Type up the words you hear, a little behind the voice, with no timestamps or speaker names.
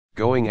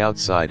Going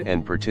outside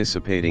and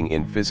participating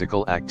in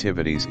physical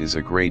activities is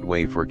a great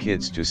way for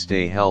kids to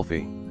stay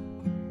healthy.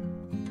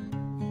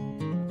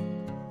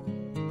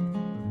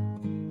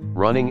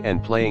 Running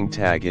and playing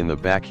tag in the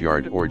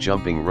backyard or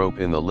jumping rope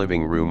in the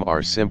living room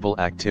are simple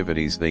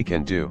activities they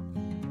can do.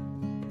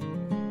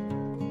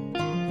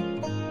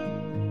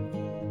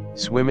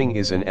 Swimming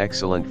is an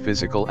excellent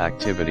physical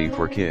activity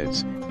for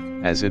kids,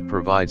 as it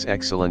provides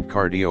excellent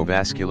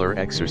cardiovascular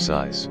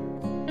exercise.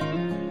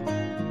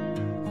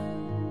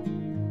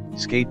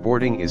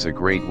 Skateboarding is a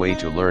great way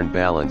to learn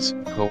balance,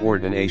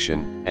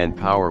 coordination, and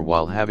power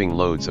while having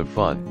loads of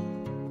fun.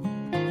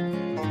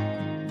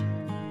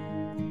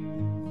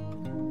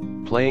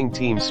 Playing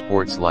team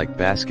sports like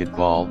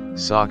basketball,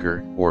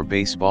 soccer, or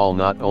baseball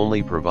not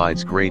only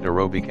provides great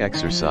aerobic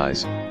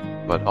exercise,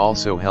 but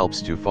also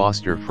helps to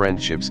foster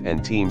friendships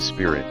and team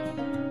spirit.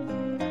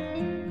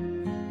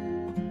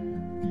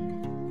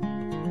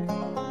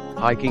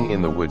 Hiking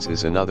in the woods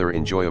is another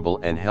enjoyable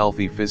and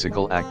healthy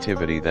physical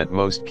activity that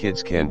most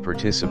kids can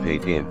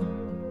participate in.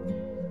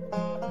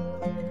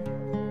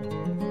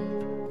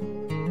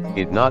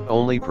 It not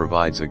only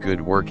provides a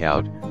good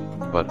workout,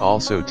 but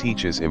also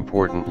teaches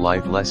important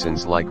life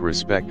lessons like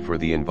respect for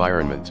the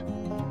environment.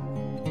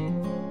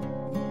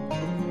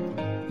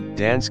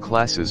 Dance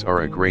classes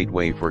are a great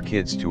way for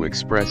kids to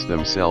express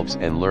themselves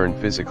and learn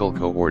physical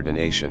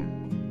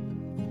coordination.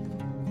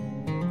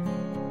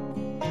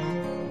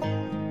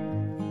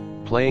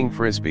 Playing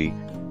frisbee,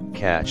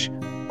 catch,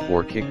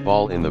 or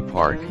kickball in the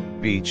park,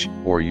 beach,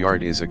 or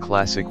yard is a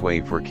classic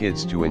way for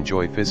kids to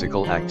enjoy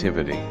physical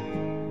activity.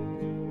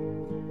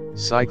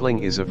 Cycling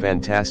is a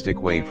fantastic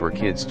way for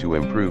kids to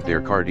improve their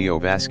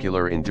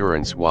cardiovascular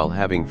endurance while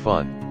having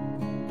fun.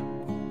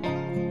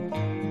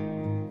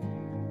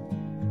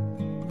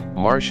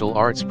 Martial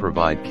arts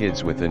provide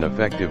kids with an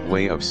effective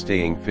way of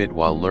staying fit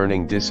while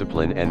learning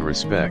discipline and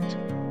respect.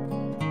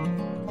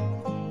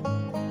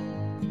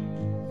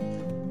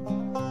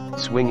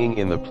 Swinging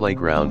in the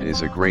playground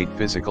is a great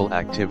physical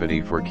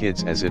activity for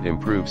kids as it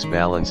improves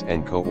balance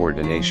and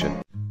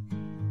coordination.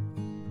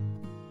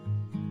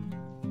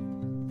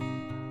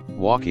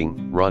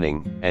 Walking,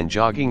 running, and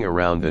jogging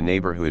around the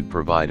neighborhood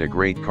provide a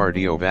great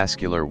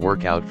cardiovascular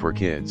workout for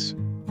kids.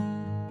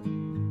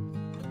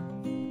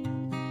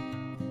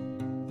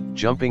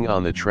 Jumping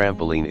on the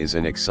trampoline is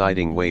an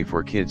exciting way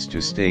for kids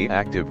to stay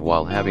active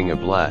while having a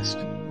blast.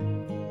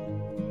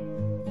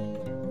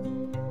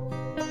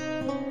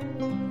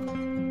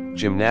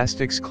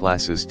 Gymnastics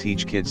classes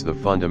teach kids the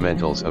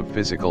fundamentals of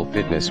physical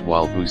fitness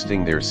while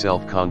boosting their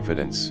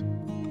self-confidence.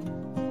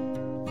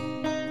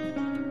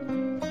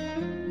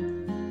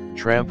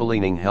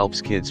 Trampolining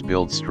helps kids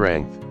build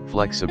strength,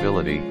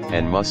 flexibility,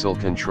 and muscle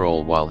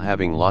control while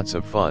having lots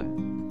of fun.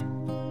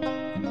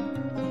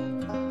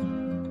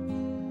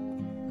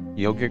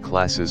 Yoga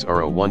classes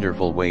are a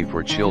wonderful way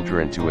for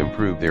children to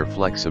improve their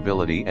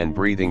flexibility and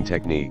breathing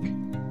technique.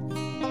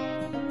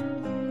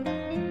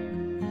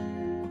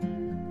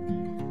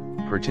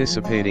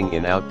 Participating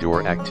in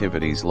outdoor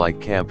activities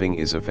like camping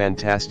is a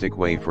fantastic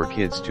way for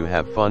kids to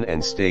have fun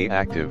and stay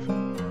active.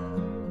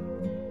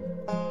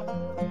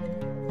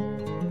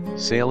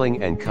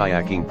 Sailing and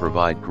kayaking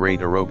provide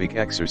great aerobic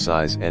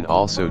exercise and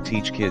also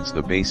teach kids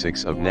the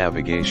basics of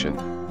navigation.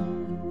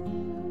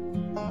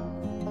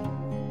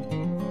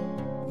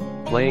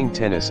 Playing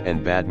tennis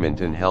and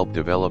badminton help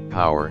develop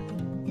power,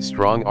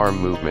 strong arm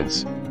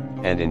movements,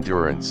 and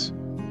endurance.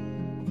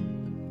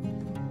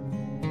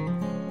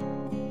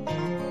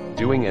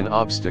 Doing an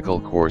obstacle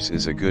course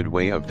is a good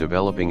way of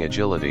developing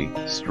agility,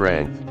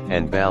 strength,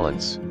 and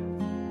balance.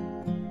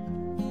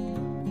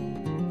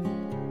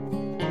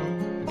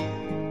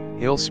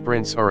 Hill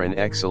sprints are an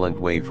excellent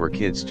way for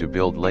kids to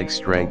build leg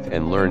strength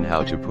and learn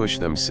how to push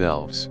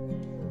themselves.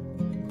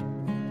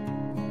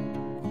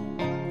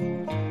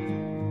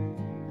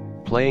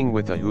 Playing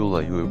with a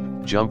hula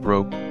hoop, jump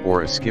rope,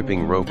 or a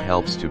skipping rope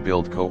helps to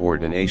build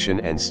coordination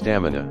and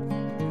stamina.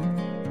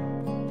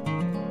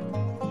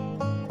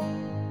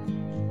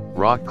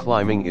 Rock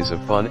climbing is a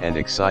fun and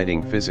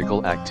exciting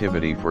physical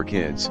activity for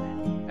kids,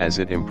 as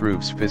it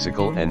improves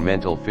physical and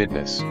mental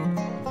fitness.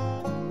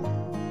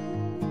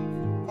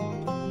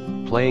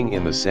 Playing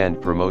in the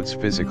sand promotes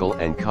physical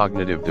and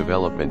cognitive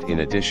development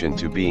in addition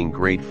to being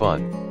great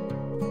fun.